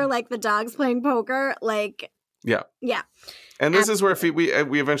poker, like the dogs playing poker. Like, Yeah. yeah. And this is where we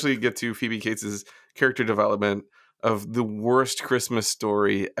eventually get to Phoebe Cates' character development of the worst Christmas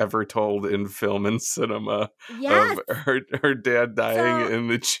story ever told in film and cinema. Yes. Of her dad dying So, in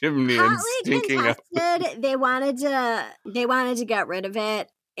the chimney and hotly stinking up. contested. They wanted to get rid of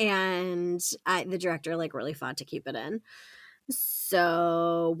it, and the director like really fought to keep it in.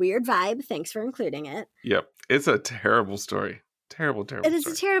 So weird vibe. Thanks for including it. Yep. It's a terrible story. Terrible It is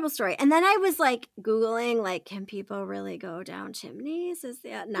story. a terrible story. And then I was like Googling, like, can people really go down chimneys? Is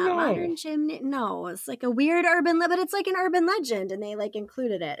that not No. modern chimney? No, it's like a weird but it's like an urban legend, and they like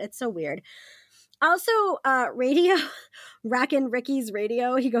included it. It's so weird. Also, radio, Rockin' Ricky's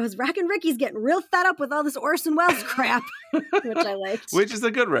radio. He goes, Rockin' Ricky's getting real fed up with all this Orson Welles crap, which I liked. Which is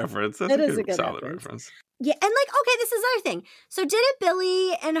a good reference. That's It a is good, a good solid reference. reference. Yeah, and like, okay, this is another thing. So didn't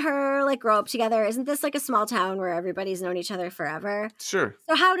Billy and her like grow up together? Isn't this like a small town where everybody's known each other forever? Sure.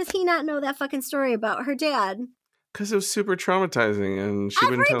 So how does he not know that fucking story about her dad? Because it was super traumatizing, and she'd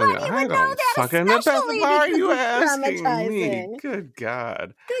been telling Everybody you, would I know don't that, fucking know. especially Why are because you it's asking me? traumatizing. Good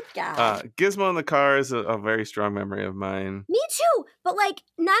God. Good God. Gizmo in the car is a very strong memory of mine. Me too. But like,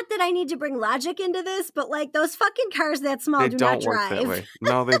 not that I need to bring logic into this, but like those fucking cars that small They do don't not work drive. that way.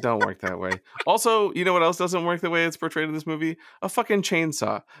 No, they don't work that way. Also, you know what else doesn't work the way it's portrayed in this movie? A fucking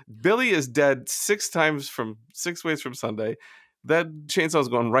chainsaw. Billy is dead 6 ways from Sunday. That chainsaw is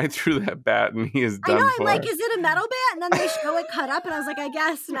going right through that bat, and he is I done know, for. I'm like, is it a metal bat? And then they show it cut up, and I was like, I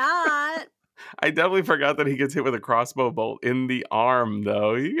guess not. I definitely forgot that he gets hit with a crossbow bolt in the arm,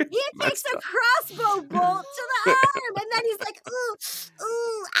 though. He takes a crossbow bolt to the arm, and then he's like, ooh,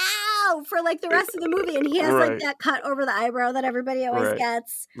 ooh, ow, for like the rest of the movie. And he has Right. like that cut over the eyebrow that everybody always Right.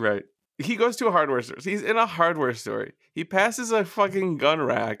 gets. Right. He goes to a hardware store. So he's in a hardware store. He passes a fucking gun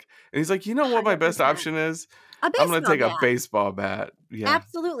rack, and he's like, you know what my best 100%. option is? A I'm baseball going to take bat. a baseball bat. Yeah.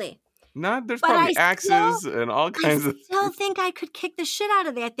 Absolutely. There's But probably I axes and all kinds I of still think I could kick the shit out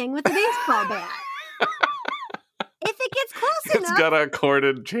of that thing with a baseball bat. If it gets close It's enough, got a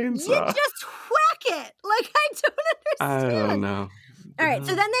corded you chainsaw. just whack it. Like, I don't I understand. don't know. All right,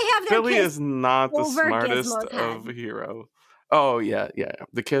 so then they have their Billy kiss. is not the over smartest Gizmo's of head. hero. Oh, yeah.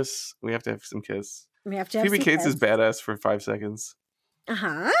 The kiss. We have to have some kiss. We have to have Phoebe some Cates is kiss. badass for 5 seconds.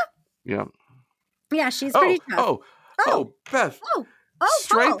 Uh-huh. Yeah. Yeah, she's pretty tough. Oh, Beth. Oh,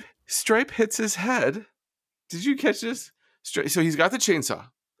 Stripe hits his head. Did you catch this? So he's got the chainsaw.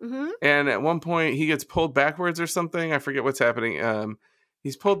 Mm-hmm. And at one point, he gets pulled backwards or something. I forget what's happening.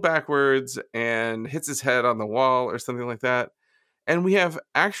 He's pulled backwards and hits his head on the wall or something like that. And we have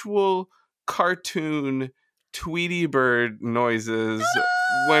actual cartoon Tweety Bird noises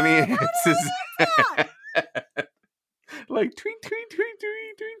when he hits his head. Like, tweet, tweet, tweet,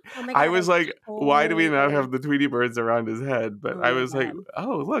 tweet, tweet. Oh my I God, was I like, why do we not totally- have the Tweety Birds around his head? But Oh I my was like, God.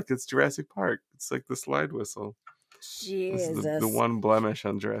 oh, look, it's Jurassic Park. It's like the slide whistle. This Jesus. is the one blemish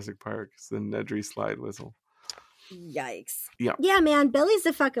on Jurassic Park. It's the Nedry slide whistle. Yikes. Yeah. Yeah, man, Billy's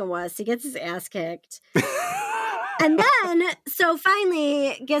a fucking wuss. He gets his ass kicked. And then, so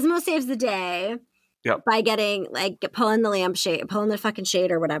finally, Gizmo saves the day. Yep. By getting, like, pulling the fucking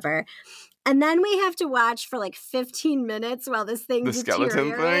shade or whatever. And then we have to watch for like 15 minutes while this thing The skeleton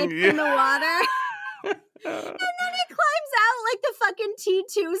deteriorates thing? in the water. then he climbs out like the fucking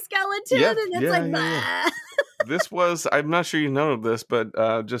T2 skeleton, Yeah, and it's yeah, like, yeah, "Bah." This was, I'm not sure you know this, but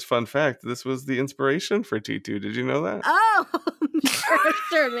just fun fact, this was the inspiration for T2. Did you know that? Oh,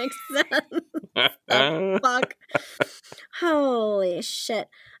 sure, makes sense. The fuck. Holy shit.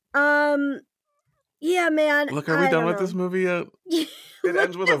 Yeah, man. Look, are we I done don't with know. this movie yet? It Look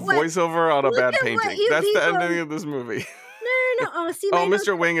ends with a at what- voiceover on a look bad at what painting. you That's the people- ending of this movie. No. Oh, see, Oh, my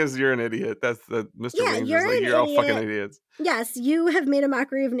Mr. Wing is, you're an idiot. That's the Mr. Yeah, Wing. you're Just like, an you're all fucking idiot. idiots. Yes, you have made a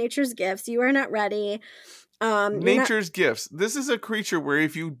mockery of nature's gifts. You are not ready. You're not- Nature's gifts. This is a creature where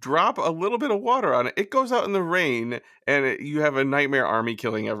if you drop a little bit of water on it, it goes out in the rain and you have a nightmare army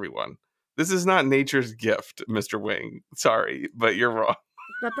killing everyone. This is not nature's gift, Mr. Wing. Sorry, but you're wrong.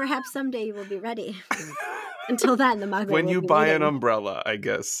 But perhaps someday you will be ready. Until then, the muggle When will you be buy an waiting. umbrella, I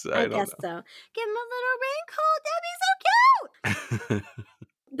guess. I don't guess know. so. Give him a little raincoat. That'd be so cute.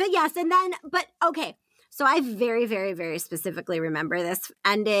 But yes, and then, okay. So I very, very, very specifically remember this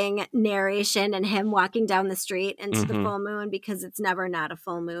ending narration and him walking down the street into the Mhm. full moon, because it's never not a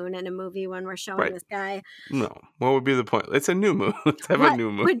full moon in a movie when we're showing Right. this guy. No. What would be the point? It's a new moon. Let's have a What new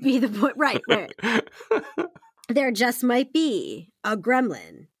moon. would be the point? Right. There just might be a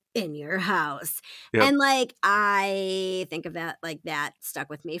gremlin in your house. Yep. And like, I think of that, like that stuck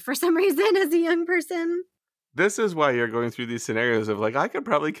with me for some reason as a young person. This is why you're going through these scenarios of like, I could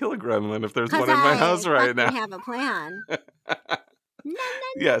probably kill a gremlin if there's Because one in my I house right fucking now. have a plan.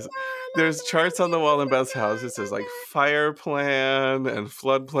 Yes. There's charts on the wall in Beth's house. It says like fire plan and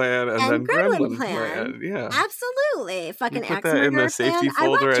flood plan and then gremlin plan. Yeah. Absolutely. Fucking put axe that in the murderer safety plan.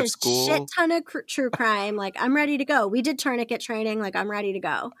 folder I watch at a school? shit ton of true crime. Like, I'm ready to go. We did tourniquet training. Like, I'm ready to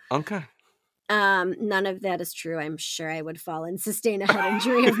go. Okay. None of that is true. I'm sure I would fall and sustain a head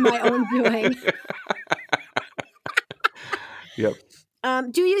injury of my own doing. Yep.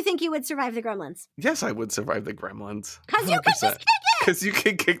 Do you think you would survive the gremlins? Yes, I would survive the gremlins. Because you could just kick it. Because you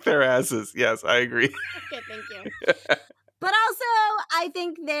can kick their asses. Yes, I agree. Okay, thank you. But also, I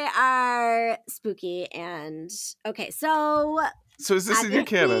think they are spooky and okay. So So is this in your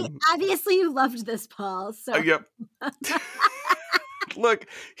canon? obviously, you loved this, Paul. So Yep. Look,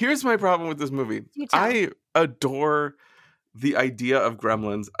 here's my problem with this movie. You tell. I adore the idea of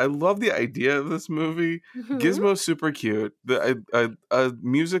gremlins. I love the idea of this movie. Mhm. Gizmo's super cute. A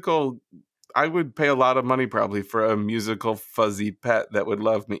musical. I would pay a lot of money probably for a musical fuzzy pet that would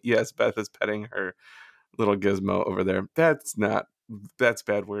love me. Yes, Beth is petting her little Gizmo over there. That's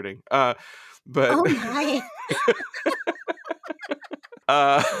bad wording. But Oh my!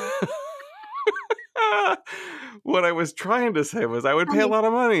 what I was trying to say was I would pay a lot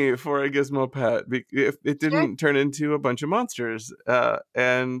of money for a Gizmo pet if it didn't turn into a bunch of monsters.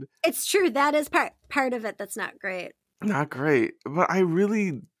 And It's true. That is part of it. That's not great. not great. But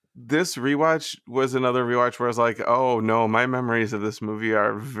this rewatch was another rewatch where I was like, oh no, my memories of this movie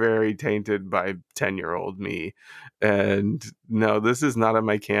are very tainted by 10-year-old me. And no, this is not in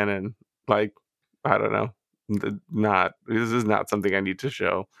my canon. Like, I don't know. This is not something I need to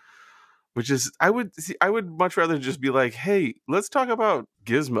show. Which is, I would much rather just be like, hey, let's talk about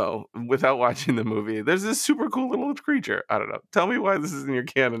Gizmo without watching the movie. There's this super cool little creature. I don't know. Tell me why this is in your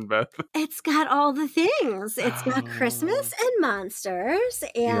canon, Beth. It's got all the things. It's got Christmas and monsters,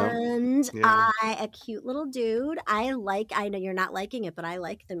 and Yeah. a cute little dude. I know you're not liking it, but I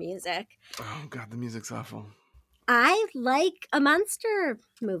like the music. Oh God, the music's awful. I like a monster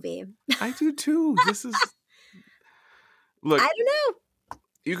movie. I do too. This is look. I don't know.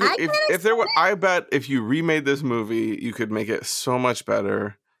 You could, if there were, I bet if you remade this movie, you could make it so much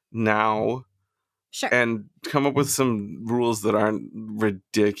better now. Sure. And come up with some rules that aren't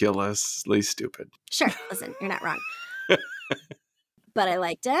ridiculously stupid. Sure. Listen, you're not wrong. But I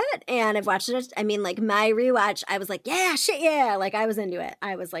liked it, and I've watched it. I mean, like, my rewatch, I was like, yeah, shit, yeah. Like, I was into it.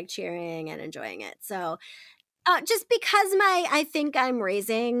 I was like cheering and enjoying it. So just because I think I'm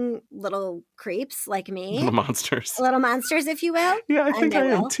raising little creeps like me. Little monsters. Little monsters, if you will. Yeah, I think I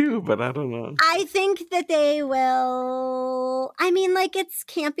am will. too, but I don't know. I think that they will. I mean, like, it's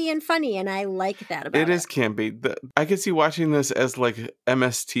campy and funny, and I like that about it. It is campy. I could see watching this as like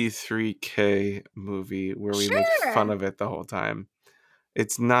MST3K movie where we make fun of it the whole time.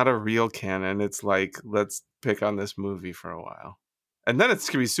 It's not a real canon. It's like, let's pick on this movie for a while. And then it's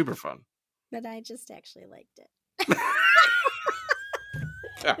going to be super fun. But I just actually liked it.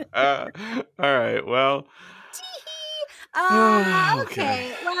 All right, well.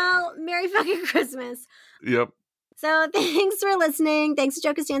 Okay. Well, Merry fucking Christmas. Yep. So thanks for listening. Thanks to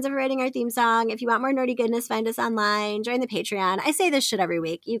Joe Costanza for writing our theme song. If you want more nerdy goodness, find us online. Join the Patreon. I say this shit every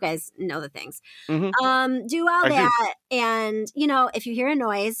week. You guys know the things. Mhm. Do all I do. that. And, if you hear a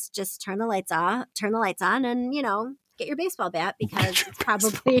noise, just turn the lights on and, get your baseball bat because it's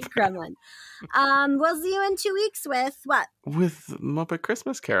probably a gremlin. We'll see you in 2 weeks with what? With Muppet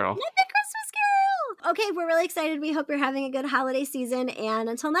Christmas Carol. Muppet Christmas Carol. Okay, we're really excited. We hope you're having a good holiday season. And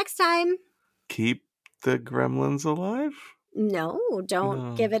until next time. Keep the gremlins alive? No, don't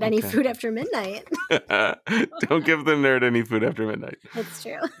No, give it any okay. food after midnight. Don't give the nerd any food after midnight. It's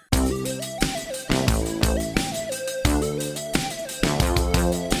true.